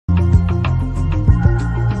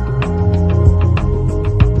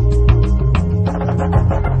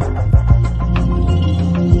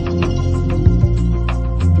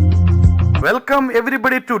Welcome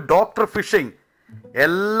everybody to doctor phishing.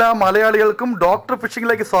 എല്ലാ മലയാളികൾക്കും doctor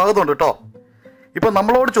ഫിഷിങ്ങിലേക്ക് സ്വാഗതമുണ്ട് കേട്ടോ. ഇപ്പം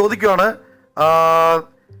നമ്മളോട് ചോദിക്കുകയാണ്,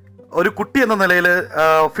 ഒരു കുട്ടി എന്ന നിലയിൽ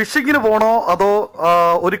ഫിഷിങ്ങിന് പോകണോ അതോ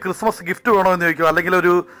ഒരു ക്രിസ്മസ് ഗിഫ്റ്റ് വേണോ എന്ന് ചോദിക്കുക, അല്ലെങ്കിൽ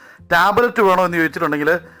ഒരു ടാബ്ലറ്റ് വേണോ എന്ന്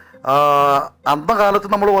ചോദിച്ചിട്ടുണ്ടെങ്കിൽ അന്ന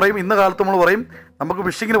കാലത്ത് നമ്മൾ പറയും, ഇന്ന കാലത്ത് നമ്മൾ പറയും നമുക്ക്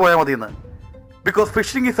ഫിഷിങ്ങിന് പോയാൽ മതി എന്ന്. Because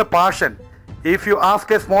phishing is A passion. If you ask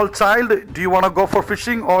a small child, do you want to go for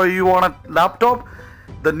fishing or you want a laptop?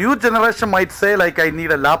 The new generation might say like, I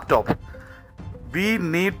need a laptop. We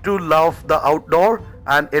need to love the outdoor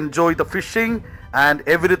and enjoy the fishing and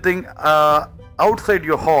everything outside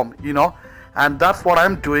your home, you know. And that's what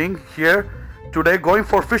I'm doing here today, going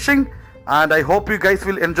for fishing, and I hope you guys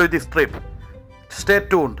will enjoy this trip. Stay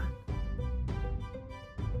tuned.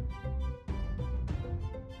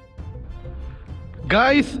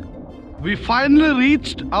 Guys, we finally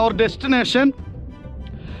reached our destination.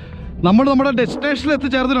 നമ്മുടെ ഡെസ്റ്റിനേഷനിൽ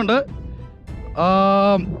എത്തിച്ചേർന്നിട്ടുണ്ട്.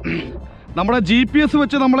 നമ്മുടെ GPS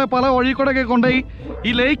വെച്ച് നമ്മളെ പല വഴി കൂടെയൊക്കെ കൊണ്ടുപോയി.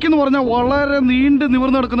 ഈ ലേക്ക് എന്ന് പറഞ്ഞാൽ വളരെ നീണ്ട്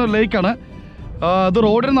നിവർന്ന് കിടക്കുന്ന ഒരു ലേക്കാണ്. ഇത്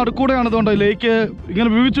റോഡിന് നടുക്കൂടെയാണ്. ഇതുകൊണ്ട് ലേക്ക് ഇങ്ങനെ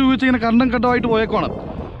വീഴ്ച ഇങ്ങനെ കണ്ടം കണ്ടമായിട്ട് പോയേക്കുവാണ്.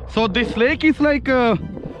 So this lake is like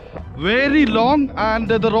very long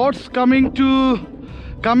and the roads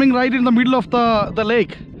coming right in the middle of the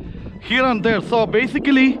lake here and there. So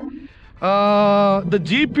basically the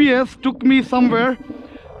GPS took me somewhere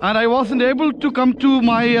and I wasn't able to come to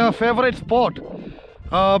my favorite spot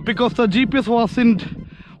because the GPS wasn't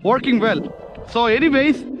working well. So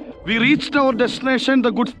anyways, we reached our destination,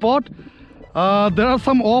 the good spot. There are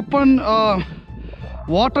some open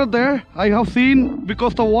water there I have seen,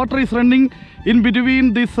 because the water is running in between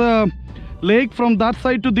this lake from that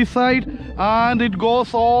side to this side, and it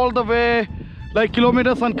goes all the way like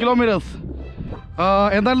kilometers and kilometers.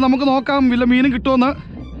 എന്തായാലും നമുക്ക് നോക്കാം വല്ല മീനും കിട്ടുമെന്ന്.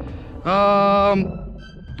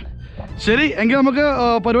 ശരി, എങ്കിൽ നമുക്ക്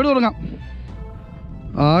പരിപാടി തുടങ്ങാം.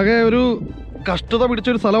 ആകെ ഒരു കഷ്ടത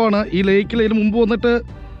പിടിച്ചൊരു സ്ഥലമാണ് ഈ ലേക്കിൽ. ഇതിന് മുമ്പ് വന്നിട്ട്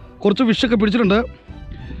കുറച്ച് ഫിഷൊക്കെ പിടിച്ചിട്ടുണ്ട്.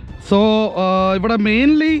 സോ ഇവിടെ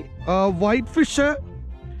മെയിൻലി വൈറ്റ് ഫിഷ്,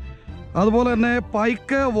 അതുപോലെ തന്നെ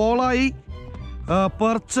പൈക്ക്, വോളായി,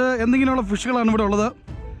 പെർച്ച് എന്നിങ്ങനെയുള്ള ഫിഷുകളാണ് ഇവിടെ ഉള്ളത്.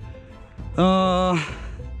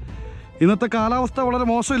 ഇന്നത്തെ കാലാവസ്ഥ വളരെ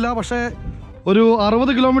മോശമില്ല, പക്ഷേ ഒരു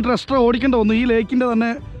 60 കിലോമീറ്റർ എക്സ്ട്രാ ഓടിക്കേണ്ട വന്നു ഈ ലേക്കിൻ്റെ തന്നെ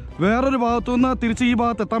വേറൊരു ഭാഗത്തു നിന്ന് തിരിച്ച് ഈ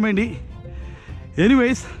ഭാഗത്ത് എത്താൻ വേണ്ടി.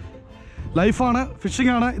 എനിവേയ്സ്, ലൈഫാണ്,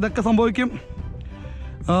 ഫിഷിംഗ് ആണ്, ഇതൊക്കെ സംഭവിക്കും.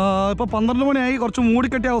 ഇപ്പോൾ 12 മണിയായി, കുറച്ച്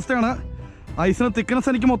മൂടിക്കെട്ടിയ അവസ്ഥയാണ്. ഐസിന് തിക്നെസ്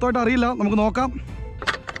എനിക്ക് മൊത്തമായിട്ട് അറിയില്ല, നമുക്ക് നോക്കാം.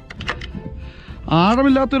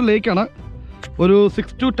 ആഴമില്ലാത്തൊരു ലേക്കാണ്. ഒരു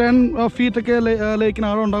 6 to 10 ഫീറ്റൊക്കെ ലേക്കിന്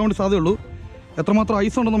ആഴം ഉണ്ടാകാൻ വേണ്ടി സാധ്യതയുള്ളൂ. എത്രമാത്രം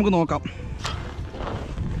ഐസ് ഉണ്ടെന്ന് നമുക്ക് നോക്കാം.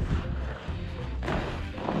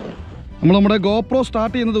 നമ്മുടെ ഗോപ്രോ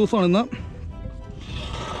സ്റ്റാർട്ട് ചെയ്യുന്ന ദിവസമാണ് ഇന്ന്.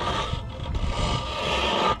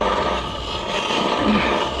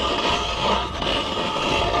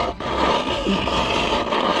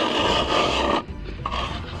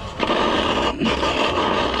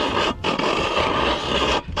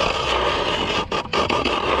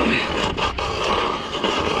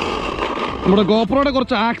 നമ്മുടെ ഗോപ്രോയുടെ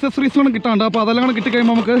കുറച്ച് ആക്സസറീസുകളും കിട്ടാനുണ്ട്. അപ്പോൾ അതെല്ലാം കൂടെ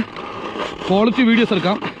കിട്ടിക്കഴിയുമ്പോൾ നമുക്ക് ക്വാളിറ്റി വീഡിയോസ്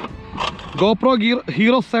എടുക്കാം. GoPro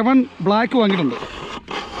Hero 7 ബ്ലാക്ക് വാങ്ങിയിട്ടുണ്ട്.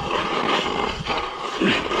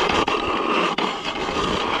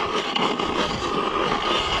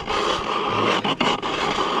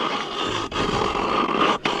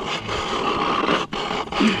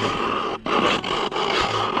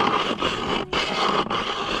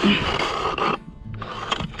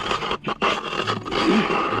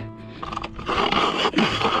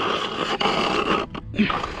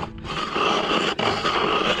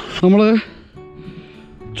 നമ്മൾ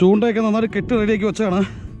ചൂണ്ടയൊക്കെ നന്നായിട്ട് കെട്ടി റെഡിയാക്കി വെച്ചാണ്.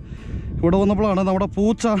 ഇവിടെ വന്നപ്പോഴാണ് നമ്മുടെ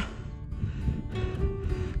പൂച്ച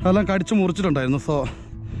എല്ലാം കടിച്ച് മുറിച്ചിട്ടുണ്ടായിരുന്നു. So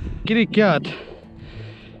kitty cat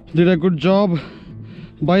did a good job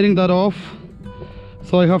biting that off,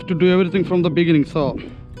 so I have to do everything from the beginning. So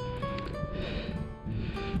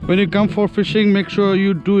when you come for fishing, make sure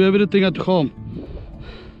you do everything at home.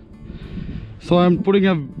 So I'm putting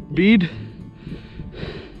a bead.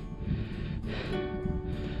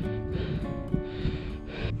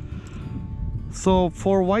 So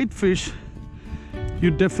for whitefish, you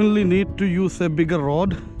definitely need to use a bigger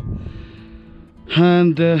rod,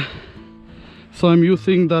 and so I'm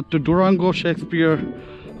using that Durango Shakespeare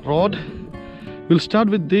rod. We'll start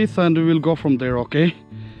with this and we'll go from there, okay?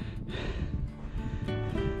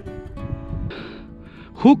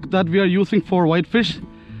 Hook that we are using for whitefish,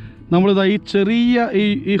 നമ്മളിതാ ഈ ചെറിയ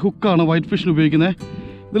ഈ ഹുക്കാണ് white ഫിഷിന് ഉപയോഗിക്കുന്നത്.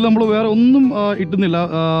 ഇതിൽ നമ്മൾ വേറെ ഒന്നും ഇടുന്നില്ല,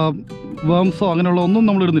 വേംസോ അങ്ങനെയുള്ള ഒന്നും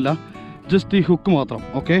നമ്മൾ ഇടുന്നില്ല, ജസ്റ്റ് ഈ ഹുക്ക് മാത്രം.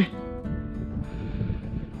 ഓക്കെ,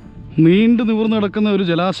 നീണ്ടു നിവർന്ന് കിടക്കുന്ന ഒരു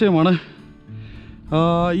ജലാശയമാണ്.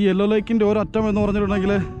 ഈ യെല്ലോ ലേക്കിൻ്റെ ഒരറ്റം എന്ന്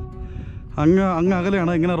പറഞ്ഞിട്ടുണ്ടെങ്കിൽ അങ്ങ്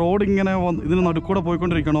അകലെയാണ്. ഇങ്ങനെ റോഡ് ഇങ്ങനെ ഇതിന് നടുക്കൂടെ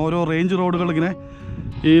പോയിക്കൊണ്ടിരിക്കുകയാണ്. ഓരോ റേഞ്ച് റോഡുകൾ ഇങ്ങനെ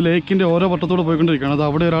ഈ ലേക്കിൻ്റെ ഓരോ വട്ടത്തൂടെ പോയിക്കൊണ്ടിരിക്കുകയാണ്. അത്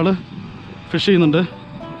അവിടെ ഒരാൾ ഫിഷ് ചെയ്യുന്നുണ്ട്.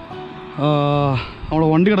 അവിടെ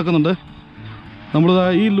വണ്ടി കിടക്കുന്നുണ്ട്. നമ്മൾ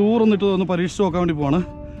ഈ ലൂർ എന്നിട്ട് ഒന്ന് പരീക്ഷിച്ച് നോക്കാൻ വേണ്ടി പോവാണ്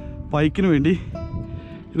പൈക്കിന് വേണ്ടി.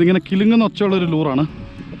 ഇതിങ്ങനെ കിലുങ്ങുന്ന ഒച്ചയുള്ളൊരു ലൂറാണ്.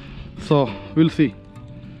 So will see.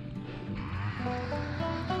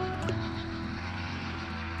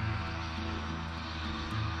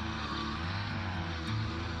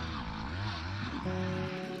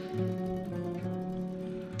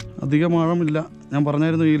 അധികം ആഴമില്ല. ഞാൻ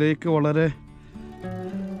പറഞ്ഞായിരുന്നു ഈ ലേക്ക് വളരെ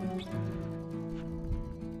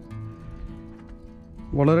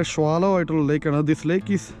ഷ്വാലോ ആയിട്ടുള്ള ലേക്കാണ്. This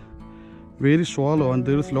lake is very ഷ്വാലോ and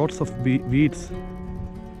there is lots of weeds.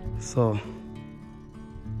 So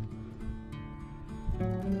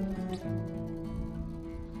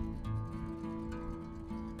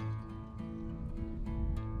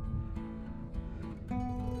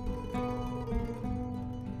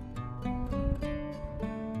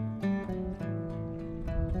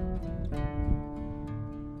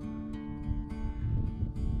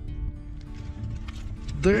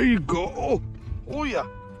there you go. Oh yeah,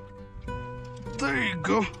 there you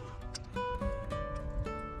go.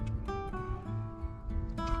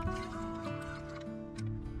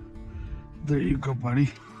 There you go, buddy.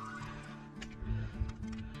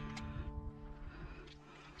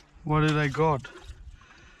 What did I got?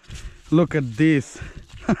 Look at this.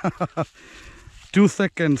 2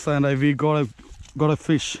 seconds and we got a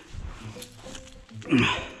fish.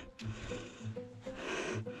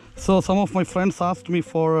 So some of my friends asked me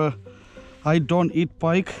for I don't eat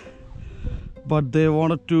pike, but they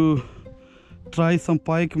wanted to try some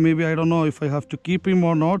pike. Maybe I don't know if I have to keep him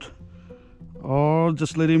or not, or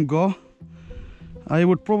just let him go. I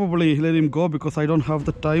would probably let him go because I don't have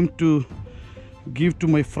the time to give to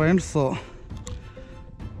my friends. So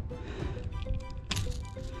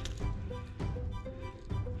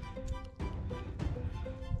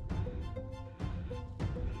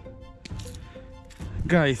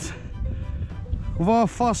guys, wow,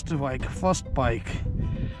 first pike.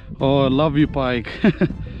 Oh, I love you, pike.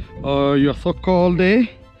 Oh, you're so cold, eh?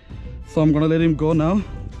 So I'm gonna let him go now.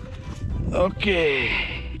 Okay,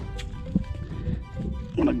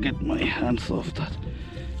 I'm gonna get my hands off that.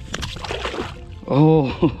 Oh,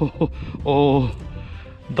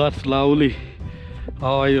 that's lovely.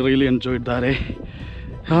 Oh, I really enjoyed that, eh?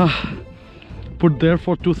 Put there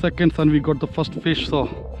for 2 seconds and we got the first fish. So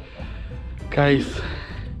guys,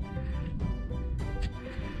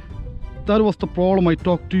 that was the problem I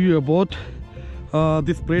talked to you about.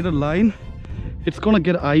 This braided line, it's gonna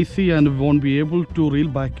get icy and won't be able to reel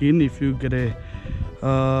back in if you get a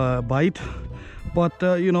bite. But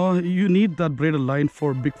you know, you need that braided line for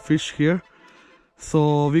big fish here. So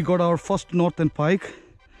we got our first northern pike.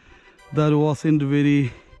 That wasn't very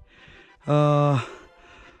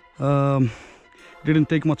didn't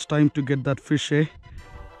take much time to get that fish, eh?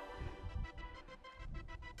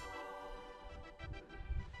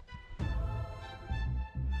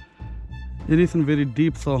 It isn't very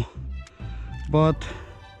deep, so but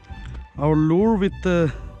our lure with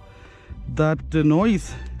that noise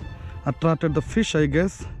attracted the fish, I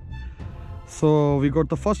guess. So we got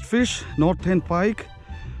the first fish, northern pike,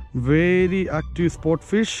 very active sport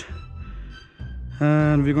fish,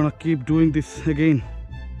 and we're gonna keep doing this again.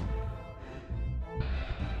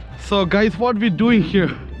 So guys, what we're doing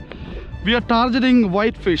here, we are targeting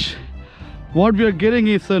white fish. What we are getting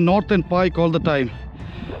is a northern pike all the time.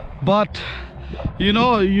 But you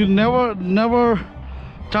know, you never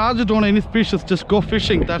target on any species, just go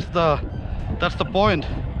fishing. That's the point.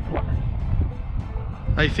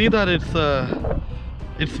 I see that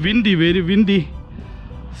it's windy, very windy,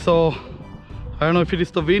 so I don't know if it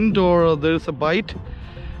is the wind or there is a bite.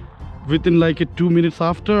 Within like 2 minutes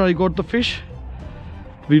after I got the fish,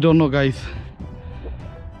 we don't know, guys.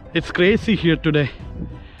 It's crazy here today.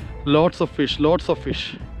 Lots of fish.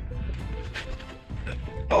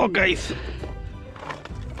 Oh guys,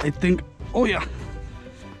 I think, oh yeah,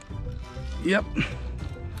 yep,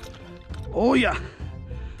 oh yeah,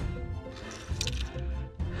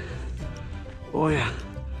 oh yeah.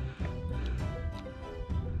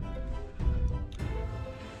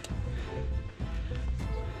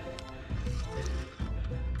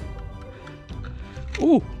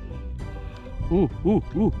 Ooh,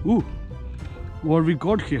 what we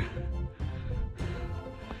got here?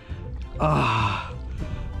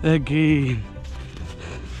 Again,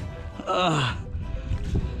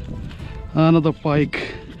 another pike.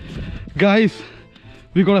 Guys,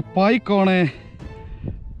 we got a pike on a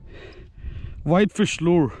whitefish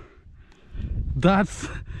lure. That's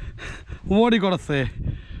what you gotta say.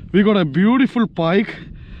 We got a beautiful pike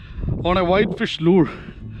on a whitefish lure.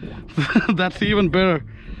 That's even better.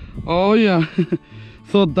 Oh yeah.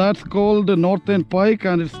 So that's called the northern pike,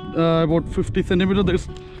 and it's about 50 centimeters. There's,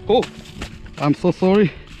 oh, I'm so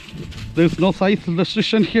sorry. There's no size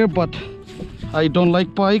restriction here, but I don't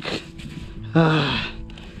like pike.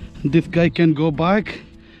 This guy can go back.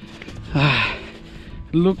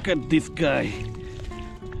 Look at this guy.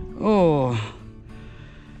 Oh,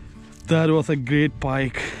 that was a great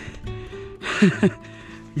pike.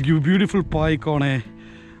 You beautiful pike on a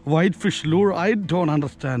whitefish lure. I don't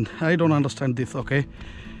understand this. Okay,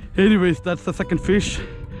 anyways, that's the second fish.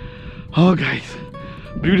 Oh guys,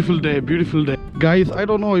 beautiful day guys. I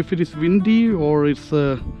don't know if it is windy or it's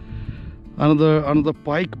another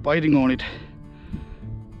pike biting on it.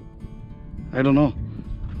 I don't know.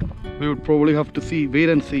 We would probably have to wait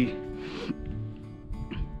and see.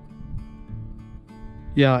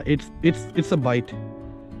 Yeah, it's a bite.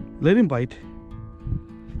 Let him bite.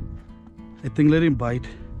 I think let him bite.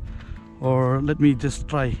 Or let me just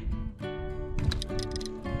try.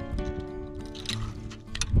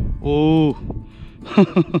 Oh,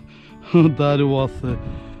 that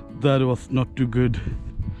was not too good.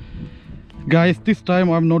 Guys, this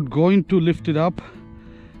time I'm not going to lift it up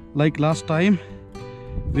like last time.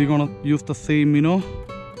 We're gonna use the same, you know.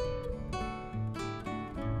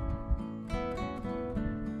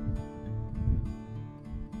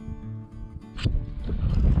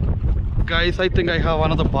 Guys, I think I have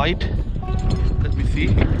another bite. Let me see.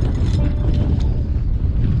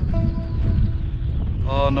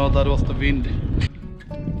 Oh no, that was the wind.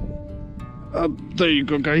 There you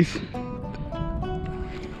go, guys.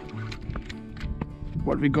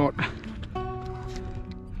 What we got?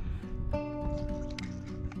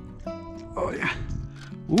 Oh yeah.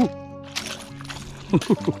 Ooh.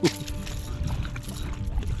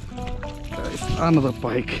 Guys, another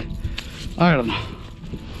pike. I don't know.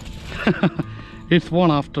 It's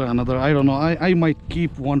one after another. I don't know. I might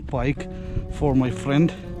keep one pike for my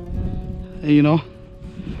friend, you know,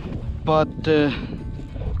 but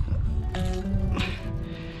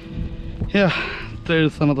yeah,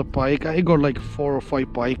 there's another pike. I got like 4 or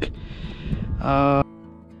 5 pike.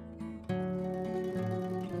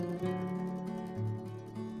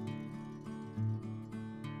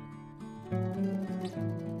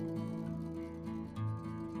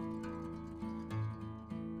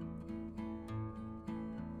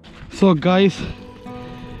 So guys,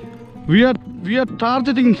 we are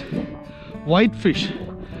targeting whitefish,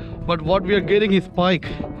 but what we are getting is pike.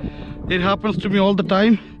 It happens to me all the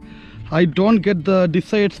time. I don't get the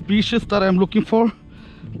desired species that I'm looking for,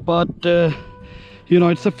 but you know,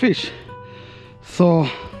 it's a fish, so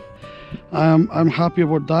I'm happy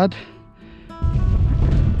about that.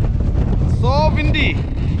 So windy.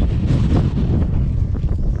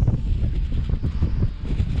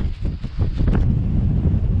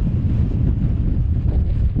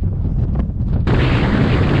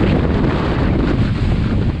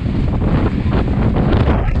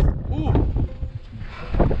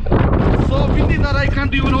 I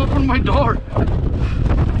can't even open my door.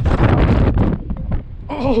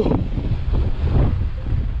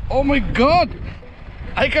 Oh my god,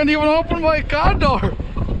 I can't even open my car door.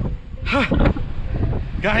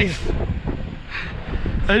 Guys,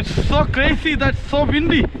 it's so crazy. That's so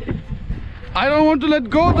windy. I don't want to let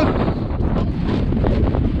go of the...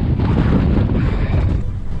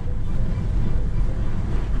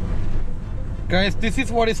 Guys, this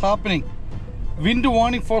is what is happening. Wind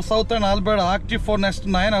warning for southern Alberta active for next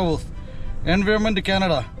 9 hours. Environment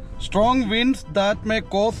Canada. Strong winds that may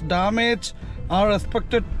cause damage are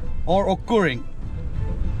expected or occurring.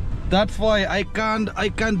 That's why I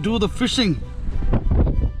can't do the fishing.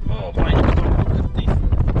 Oh my god, look at this.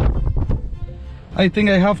 I think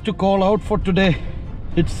I have to call out for today.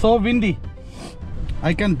 It's so windy.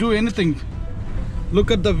 I can't do anything. Look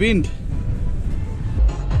at the wind.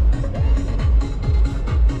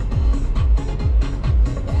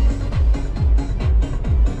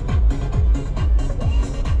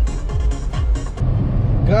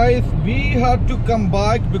 Guys, we had to come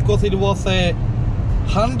back because it was a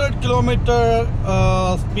 100-kilometer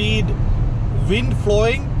speed wind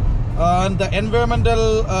flowing, and the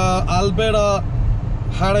environmental Alberta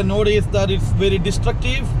had a notice that it's very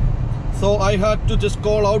destructive, so I had to just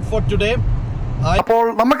call out for today. അപ്പോൾ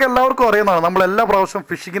നമുക്ക് എല്ലാവർക്കും അറിയുന്നതാണ്, നമ്മൾ എല്ലാ പ്രാവശ്യം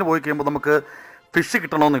ഫിഷിങ്ങിന് പോയി കഴിയുമ്പോൾ നമുക്ക് ഫിഷ്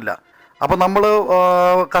കിട്ടണമെന്നില്ല. അപ്പോൾ നമ്മൾ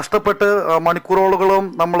കഷ്ടപ്പെട്ട് മണിക്കൂറുകളും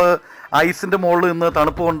നമ്മൾ ഐസിൻ്റെ മുകളിൽ നിന്ന്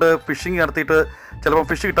തണുപ്പ് കൊണ്ട് ഫിഷിങ് നടത്തിയിട്ട് ചിലപ്പോൾ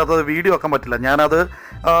ഫിഷ് കിട്ടാത്തത് വീഡിയോ ആക്കാൻ പറ്റില്ല. ഞാനത്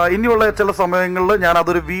ഇനിയുള്ള ചില സമയങ്ങളിൽ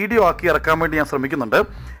ഞാനതൊരു വീഡിയോ ആക്കി ഇറക്കാൻ വേണ്ടി ഞാൻ ശ്രമിക്കുന്നുണ്ട്.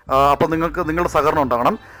 അപ്പോൾ നിങ്ങൾക്ക് നിങ്ങളുടെ സഹകരണം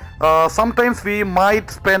ഉണ്ടാകണം. Sometimes we might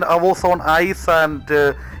spend hours on ice and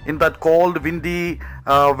in that cold, windy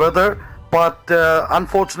weather, but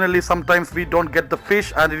unfortunately sometimes we don't get the fish,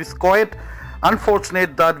 and it is quite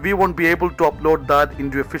unfortunate that we won't be able to upload that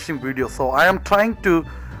into a fishing video. So I am trying to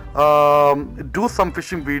do some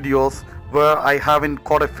fishing videos where I haven't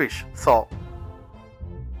caught a fish. So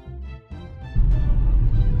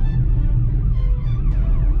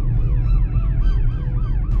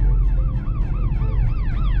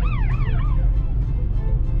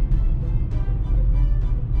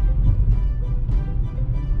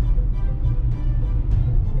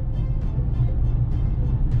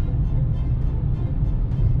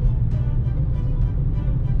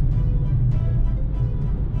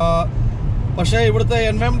പക്ഷേ ഇവിടുത്തെ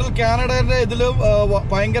എൻവയോൺമെന്റൽ കാനഡയുടെ ഇതിലും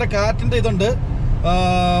ഭയങ്കര കാറ്റിൻ്റെ ഇതുണ്ട്.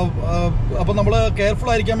 അപ്പം നമ്മൾ careful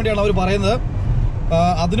ആയിരിക്കാൻ വേണ്ടിയാണ് അവർ പറയുന്നത്.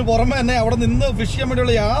 അതിന് പുറമെ തന്നെ അവിടെ നിന്ന് ഫിഷ് ചെയ്യാൻ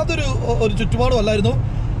വേണ്ടിയുള്ള യാതൊരു ചുറ്റുപാടും അല്ലായിരുന്നു.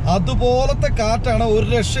 അതുപോലത്തെ കാറ്റാണ്, ഒരു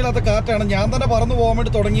രക്ഷയില്ലാത്ത കാറ്റാണ്. ഞാൻ തന്നെ പറന്നു പോകാൻ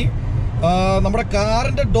വേണ്ടി തുടങ്ങി. നമ്മുടെ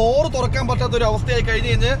കാറിൻ്റെ ഡോറ് തുറക്കാൻ പറ്റാത്തൊരു അവസ്ഥയായി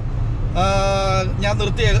കഴിഞ്ഞ് ഞാൻ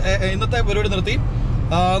നിർത്തി, ഇന്നത്തെ പരിപാടി നിർത്തി.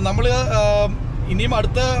 നമ്മൾ ഇനിയും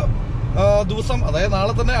അടുത്ത ദിവസം, അതായത്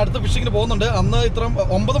നാളെ തന്നെ അടുത്ത ഫിഷിങ്ങിന് പോകുന്നുണ്ട്. അന്ന് ഇത്രയും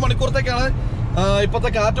 9 മണിക്കൂറത്തേക്കാണ് ഇപ്പോഴത്തെ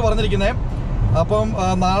കാറ്റ് പറഞ്ഞിരിക്കുന്നത്. അപ്പം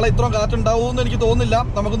നാളെ ഇത്രയും കാറ്റുണ്ടാവുമെന്ന് എനിക്ക് തോന്നുന്നില്ല,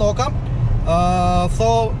 നമുക്ക് നോക്കാം. So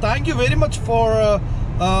thank you very much for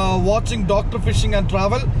watching doctor phishing and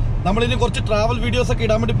travel. നമ്മളിനി കുറച്ച് ട്രാവൽ വീഡിയോസൊക്കെ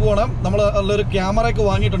ഇടാൻ വേണ്ടി പോകണം. നമ്മൾ നല്ലൊരു ക്യാമറയൊക്കെ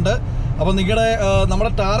വാങ്ങിയിട്ടുണ്ട്. അപ്പോൾ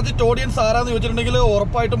നമ്മുടെ ടാർഗറ്റ് ഓഡിയൻസ് ആരാന്ന് ചോദിച്ചിട്ടുണ്ടെങ്കിൽ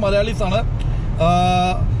ഉറപ്പായിട്ടും മലയാളീസാണ്.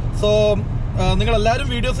 സോ നിങ്ങളെല്ലാവരും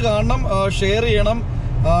വീഡിയോസ് കാണണം, ഷെയർ ചെയ്യണം.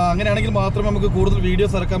 അങ്ങനെയാണെങ്കിൽ മാത്രമേ നമുക്ക് കൂടുതൽ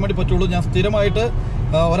വീഡിയോസ് ഇറക്കാൻ വേണ്ടി പറ്റുള്ളൂ. ഞാൻ സ്ഥിരമായിട്ട്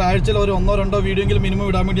ഒരാഴ്ചയിൽ ഒരു 1-2 വീഡിയോ എങ്കിലും മിനിമം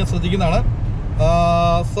ഇടാൻ വേണ്ടി ഞാൻ ശ്രദ്ധിക്കുന്നതാണ്.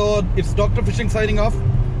 So it's doctor phishing signing off.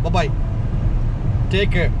 By,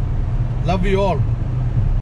 take care, love you all.